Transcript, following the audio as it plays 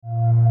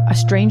a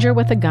stranger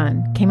with a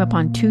gun came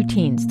upon two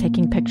teens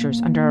taking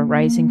pictures under a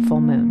rising full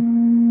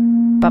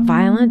moon. But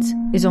violence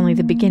is only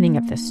the beginning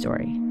of this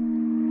story.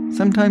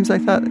 Sometimes I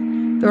thought,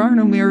 there are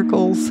no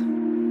miracles.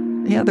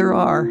 Yeah, there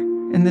are,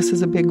 and this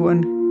is a big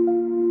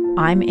one.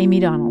 I'm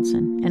Amy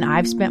Donaldson, and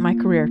I've spent my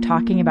career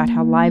talking about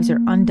how lives are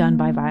undone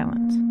by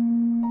violence.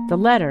 The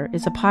Letter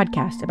is a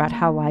podcast about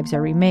how lives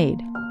are remade.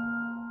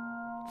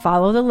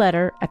 Follow The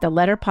Letter at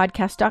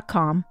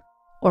theletterpodcast.com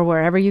or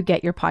wherever you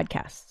get your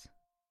podcasts.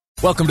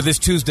 Welcome to this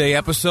Tuesday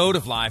episode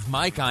of Live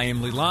Mike. I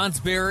am Lee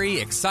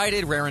Lonsberry,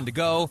 excited, raring to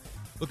go.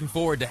 Looking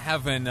forward to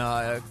having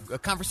a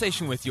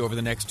conversation with you over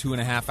the next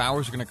 2.5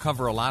 hours. We're going to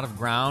cover a lot of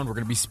ground. We're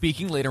going to be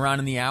speaking later on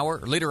in the hour,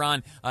 or later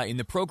on in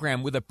the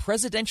program with a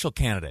presidential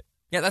candidate.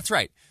 Yeah, that's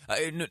right.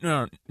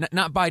 No,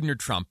 not Biden or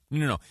Trump.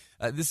 No.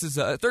 This is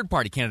a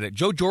third-party candidate.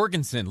 Jo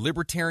Jorgensen,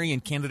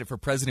 Libertarian candidate for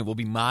president, will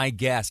be my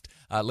guest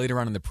later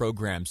on in the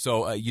program.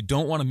 So you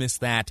don't want to miss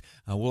that.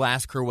 We'll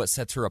ask her what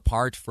sets her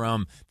apart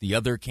from the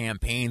other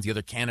campaigns, the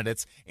other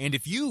candidates. And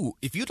if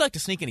you'd like to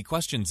sneak any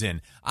questions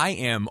in, I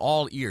am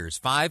all ears.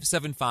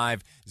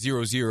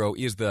 57500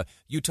 is the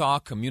Utah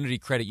Community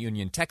Credit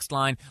Union text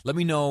line. Let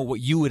me know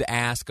what you would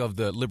ask of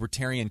the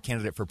Libertarian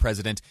candidate for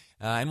president,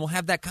 and we'll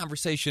have that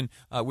conversation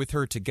with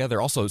her together.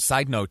 Also,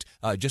 side note,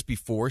 just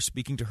before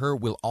speaking to her,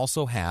 we'll also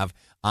have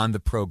on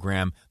the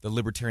program the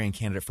Libertarian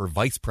candidate for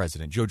vice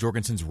president, Jo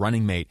Jorgensen's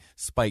running mate,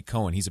 Spike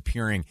Cohen. He's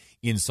appearing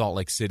in Salt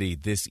Lake City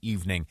this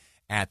evening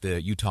at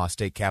the Utah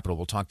State Capitol.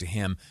 We'll talk to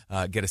him,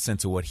 get a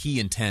sense of what he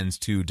intends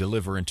to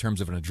deliver in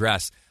terms of an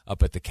address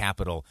up at the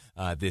Capitol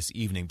this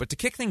evening. But to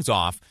kick things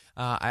off,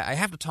 I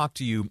have to talk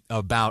to you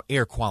about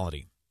air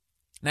quality.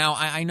 Now,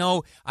 I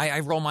know I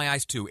roll my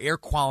eyes too. Air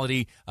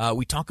quality,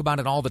 we talk about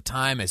it all the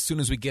time. As soon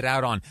as we get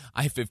out on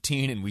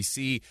I-15 and we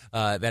see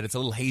that it's a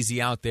little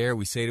hazy out there,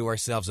 we say to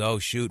ourselves, oh,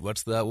 shoot,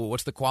 what's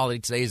the quality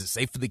today? Is it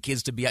safe for the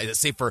kids to be out? Is it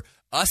safe for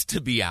us to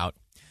be out?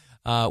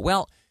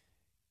 Well,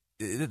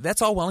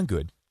 that's all well and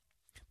good.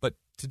 But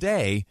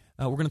today,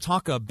 we're going to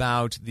talk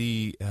about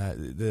the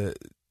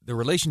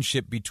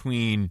relationship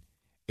between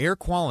air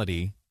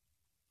quality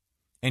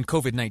and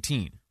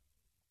COVID-19.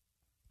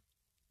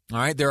 All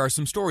right, there are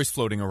some stories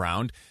floating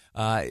around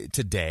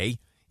today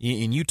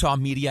in Utah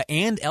media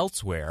and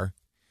elsewhere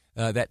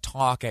that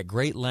talk at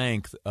great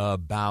length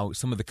about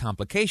some of the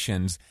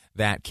complications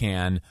that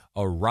can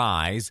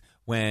arise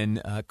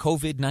when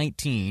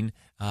COVID-19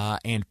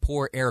 and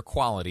poor air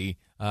quality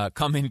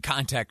come in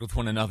contact with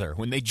one another,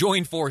 when they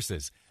join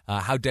forces,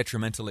 how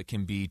detrimental it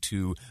can be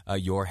to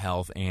your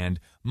health and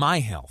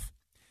my health.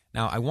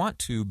 Now, I want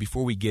to,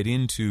 before we get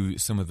into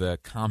some of the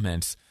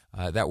comments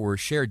that were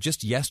shared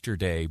just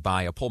yesterday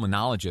by a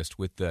pulmonologist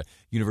with the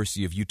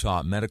University of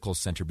Utah Medical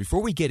Center.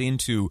 Before we get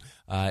into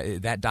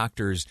that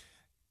doctor's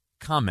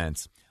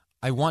comments,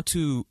 I want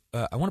to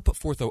put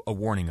forth a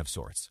warning of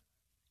sorts.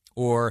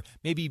 Or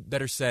maybe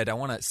better said, I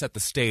want to set the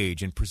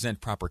stage and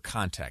present proper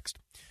context.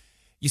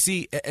 You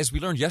see, as we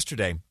learned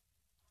yesterday,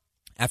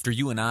 after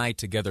you and I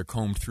together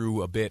combed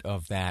through a bit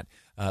of that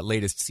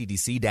latest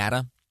CDC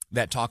data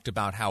that talked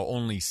about how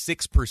only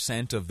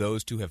 6% of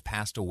those who have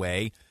passed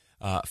away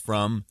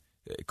from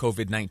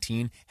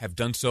COVID-19 have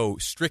done so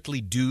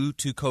strictly due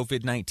to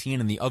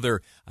COVID-19, and the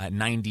other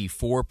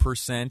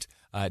 94%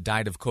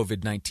 died of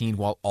COVID-19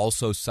 while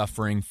also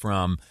suffering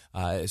from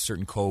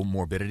certain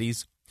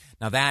comorbidities.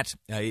 Now that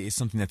is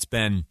something that's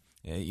been,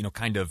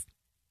 kind of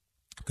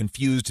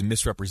confused and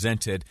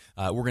misrepresented.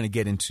 We're going to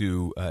get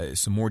into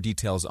some more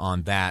details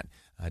on that.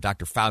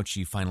 Dr.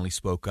 Fauci finally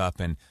spoke up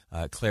and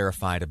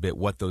clarified a bit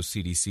what those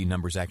CDC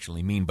numbers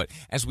actually mean. But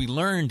as we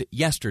learned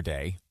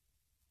yesterday,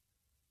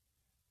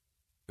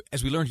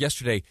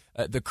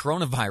 the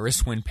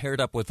coronavirus, when paired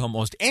up with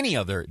almost any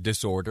other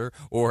disorder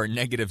or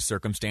negative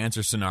circumstance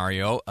or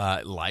scenario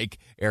like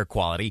air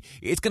quality,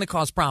 it's going to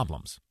cause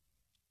problems.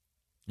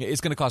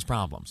 It's going to cause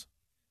problems.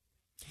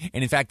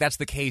 And in fact, that's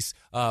the case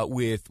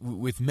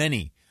with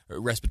many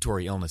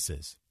respiratory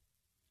illnesses.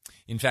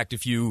 In fact,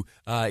 if you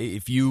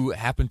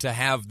happen to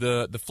have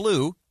the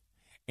flu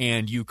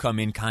and you come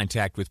in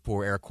contact with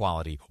poor air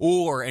quality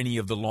or any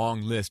of the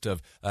long list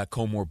of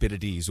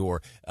comorbidities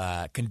or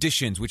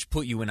conditions which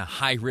put you in a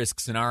high-risk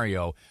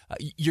scenario,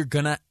 you're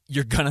gonna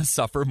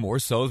suffer more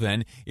so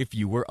than if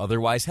you were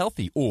otherwise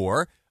healthy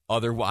or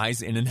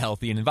otherwise in a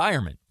healthy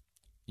environment.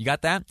 You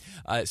got that?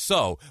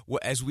 So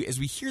as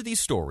we hear these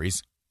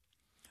stories,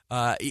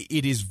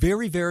 it is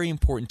very, very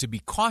important to be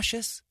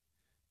cautious,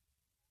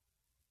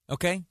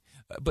 okay,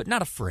 but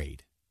not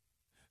afraid.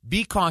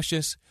 Be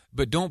cautious,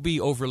 but don't be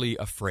overly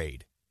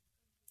afraid.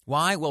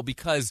 Why? Well,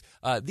 because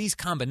these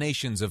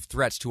combinations of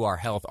threats to our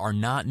health are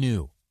not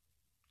new.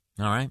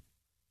 All right?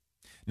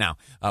 Now,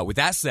 with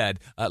that said,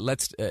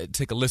 let's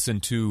take a listen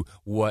to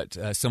what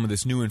some of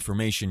this new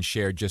information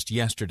shared just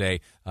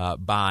yesterday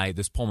by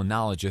this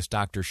pulmonologist,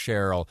 Dr.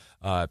 Cheryl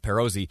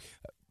Perozzi,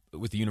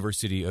 with the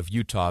University of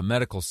Utah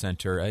Medical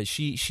Center.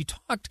 She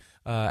talked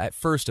at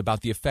first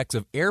about the effects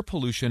of air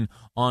pollution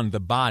on the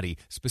body,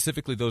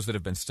 specifically those that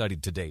have been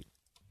studied to date.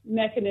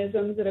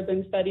 Mechanisms that have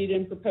been studied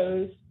and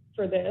proposed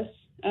for this.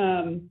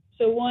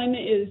 So one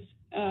is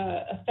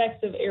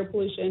effects of air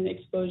pollution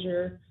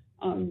exposure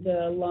on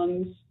the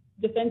lungs'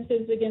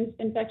 defenses against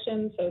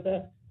infection. So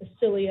the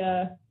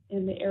cilia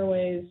in the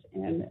airways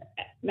and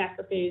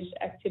macrophage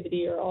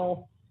activity are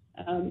all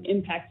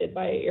impacted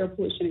by air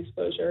pollution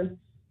exposure.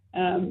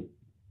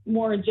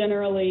 More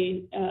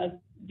generally,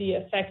 the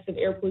effects of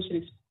air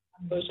pollution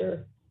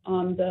exposure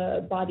on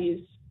the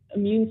body's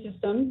immune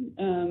system.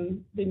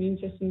 The immune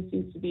system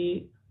seems to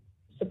be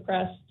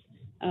suppressed.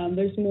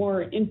 There's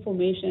more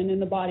inflammation in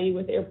the body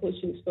with air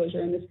pollution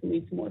exposure, and this can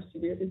lead to more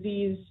severe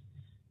disease.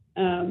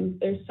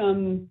 There's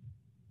some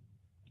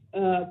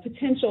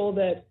potential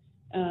that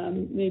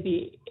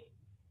maybe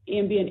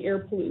ambient air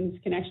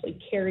pollutants can actually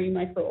carry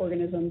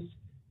microorganisms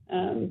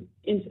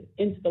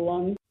into the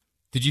lungs.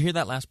 Did you hear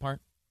that last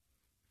part?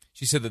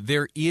 She said that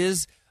there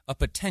is a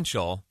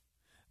potential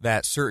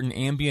that certain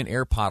ambient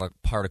air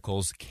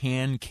particles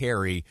can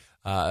carry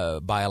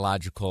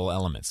biological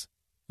elements.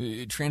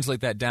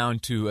 Translate that down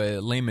to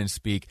layman's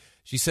speak.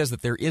 She says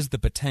that there is the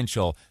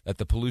potential that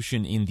the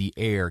pollution in the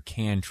air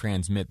can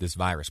transmit this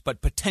virus. But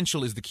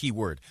potential is the key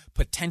word.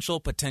 Potential,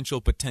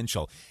 potential,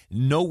 potential.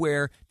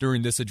 Nowhere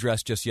during this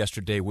address just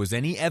yesterday was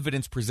any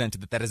evidence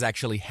presented that that has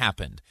actually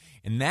happened.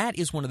 And that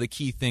is one of the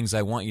key things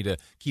I want you to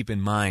keep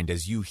in mind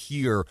as you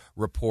hear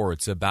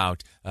reports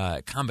about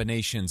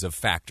combinations of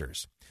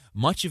factors.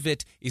 Much of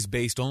it is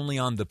based only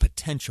on the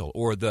potential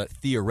or the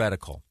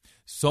theoretical.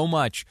 So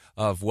much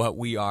of what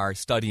we are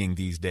studying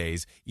these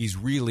days is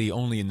really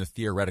only in the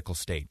theoretical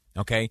state,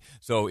 okay?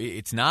 So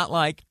it's not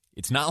like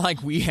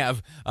we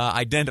have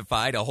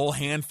identified a whole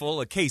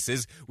handful of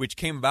cases which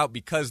came about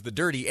because the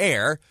dirty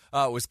air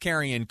was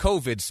carrying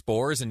COVID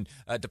spores and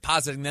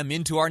depositing them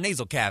into our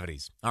nasal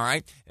cavities, all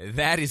right?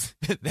 That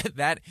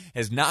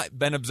has not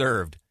been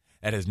observed.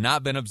 That has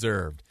not been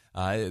observed.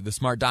 The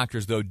smart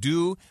doctors, though,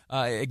 do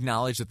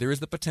acknowledge that there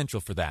is the potential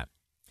for that.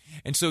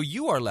 And so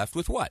you are left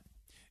with what?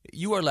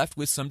 You are left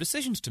with some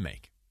decisions to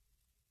make.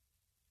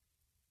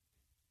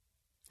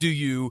 Do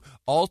you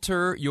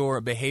alter your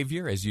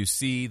behavior as you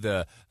see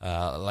the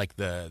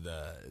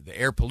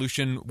air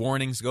pollution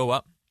warnings go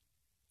up?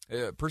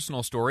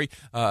 Personal story,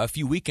 a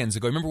few weekends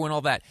ago, remember when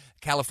all that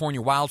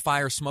California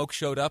wildfire smoke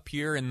showed up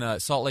here in the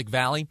Salt Lake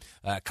Valley,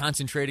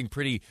 concentrating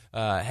pretty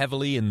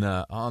heavily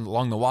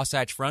along the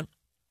Wasatch Front?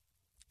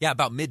 Yeah,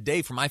 about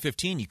midday from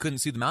I-15, you couldn't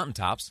see the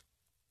mountaintops.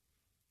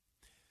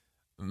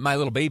 My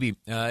little baby,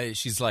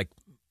 she's like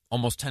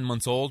almost 10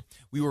 months old.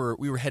 We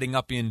were heading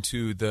up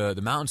into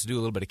the mountains to do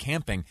a little bit of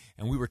camping,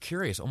 and we were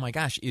curious. Oh my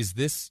gosh, is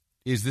this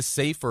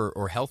safe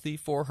or healthy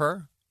for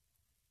her?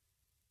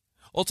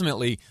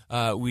 Ultimately,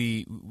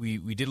 we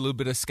did a little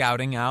bit of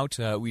scouting out.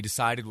 We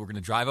decided we're going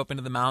to drive up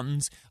into the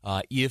mountains.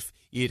 If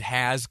it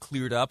has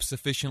cleared up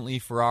sufficiently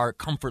for our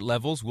comfort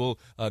levels, we'll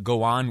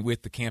go on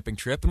with the camping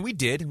trip. And we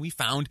did, and we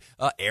found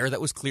air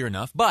that was clear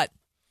enough. But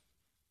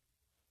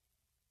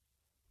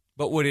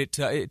what it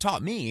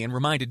taught me and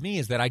reminded me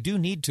is that I do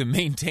need to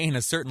maintain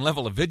a certain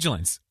level of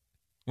vigilance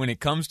when it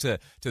comes to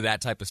that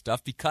type of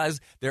stuff,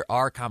 because there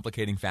are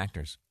complicating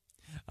factors.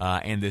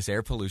 And this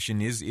air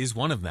pollution is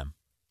one of them.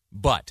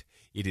 But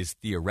it is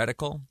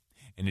theoretical,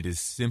 and it is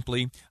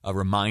simply a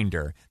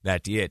reminder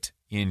that it,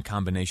 in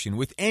combination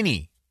with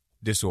any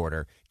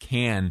disorder,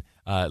 can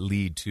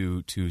lead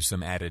to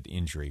some added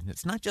injury.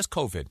 It's not just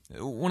COVID.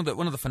 One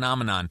of the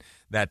phenomenon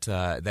that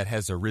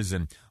has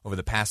arisen over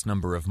the past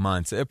number of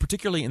months,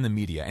 particularly in the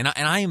media, and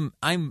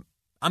I'm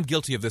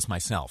guilty of this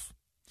myself.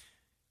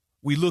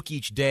 We look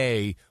each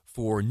day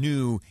for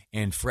new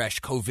and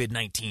fresh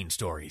COVID-19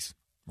 stories.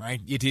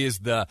 Right? It's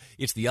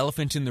the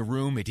elephant in the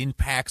room. It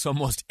impacts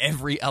almost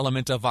every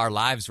element of our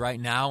lives right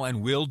now,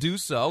 and will do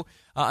so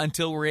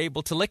until we're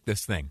able to lick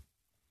this thing.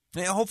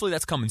 Hopefully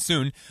that's coming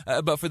soon,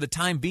 but for the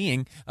time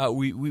being,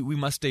 we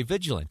must stay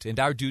vigilant. And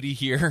our duty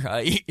here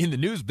in the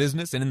news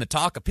business and in the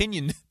talk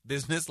opinion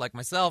business, like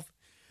myself,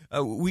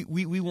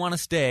 we want to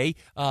stay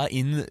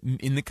in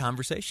the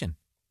conversation.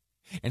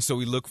 And so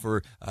we look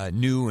for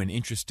new and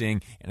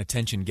interesting and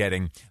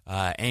attention-getting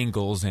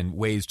angles and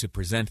ways to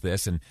present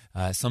this. And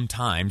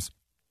sometimes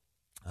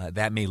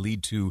that may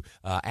lead to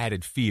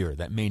added fear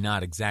that may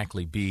not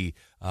exactly be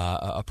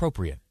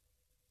appropriate.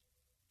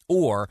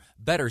 Or,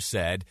 better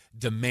said,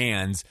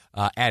 demands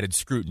added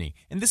scrutiny.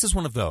 And this is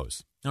one of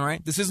those. All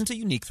right? This isn't a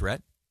unique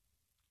threat,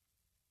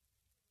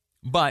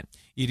 but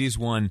it is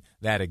one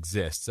that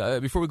exists.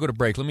 Before we go to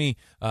break, let me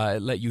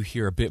let you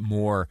hear a bit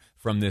more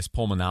from this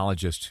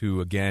pulmonologist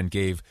who, again,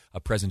 gave a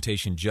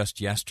presentation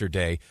just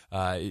yesterday.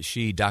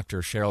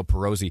 Dr. Cheryl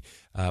Perosi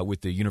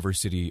with the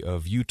University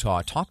of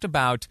Utah, talked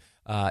about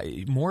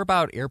more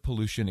about air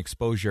pollution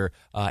exposure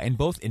and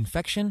both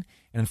infection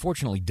and,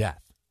 unfortunately, death.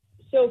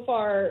 So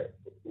far,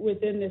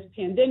 within this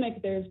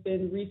pandemic, there's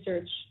been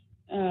research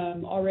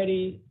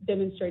already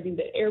demonstrating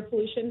that air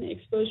pollution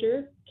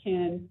exposure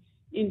can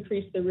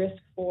increase the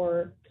risk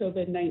for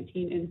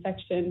COVID-19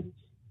 infection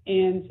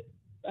and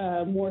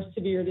more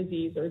severe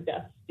disease or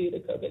death due to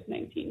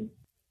COVID-19.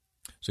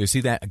 So you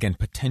see that, again,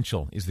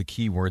 potential is the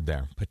key word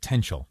there,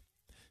 potential.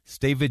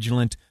 Stay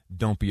vigilant,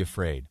 don't be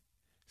afraid.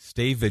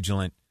 Stay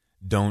vigilant,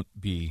 don't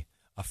be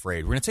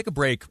afraid. We're going to take a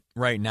break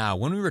right now.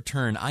 When we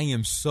return, I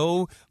am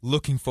so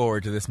looking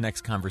forward to this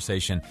next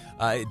conversation.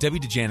 Debbie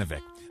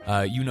Dujanovic.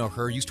 You know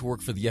her, used to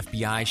work for the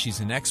FBI. She's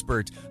an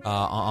expert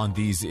on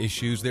these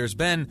issues. There's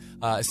been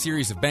a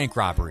series of bank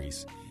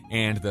robberies,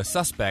 and the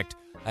suspect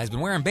has been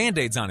wearing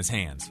Band-Aids on his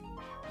hands.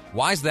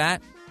 Why is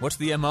that? What's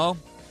the MO?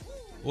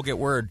 We'll get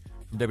word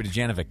from Debbie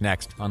Dujanovic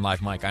next on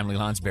Live Mike. I'm Lee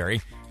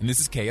Lonsberry, and this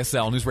is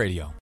KSL News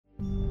Radio.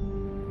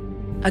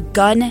 A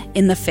gun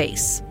in the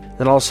face.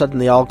 Then all of a sudden,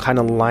 they all kind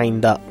of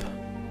lined up.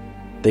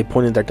 They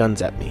pointed their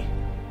guns at me.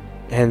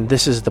 And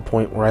this is the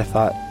point where I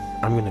thought,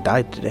 I'm going to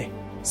die today.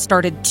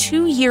 Started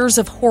 2 years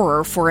of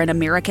horror for an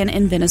American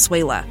in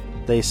Venezuela.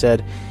 They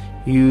said,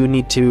 you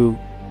need to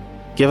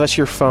give us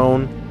your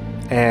phone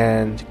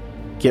and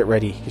get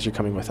ready because you're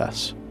coming with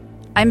us.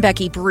 I'm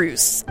Becky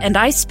Bruce, and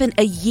I spent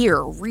a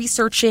year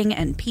researching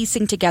and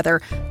piecing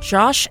together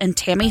Josh and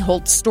Tammy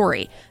Holt's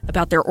story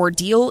about their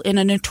ordeal in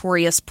a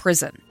notorious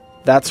prison.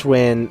 That's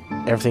when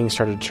everything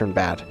started to turn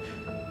bad.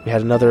 We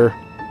had another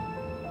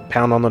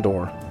pound on the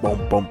door.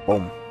 Boom, boom,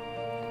 boom.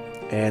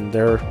 And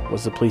there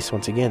was the police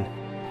once again.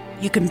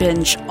 You can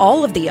binge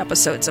all of the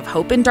episodes of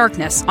Hope in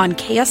Darkness on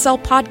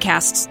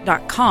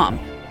KSLpodcasts.com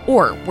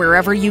or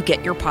wherever you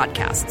get your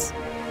podcasts.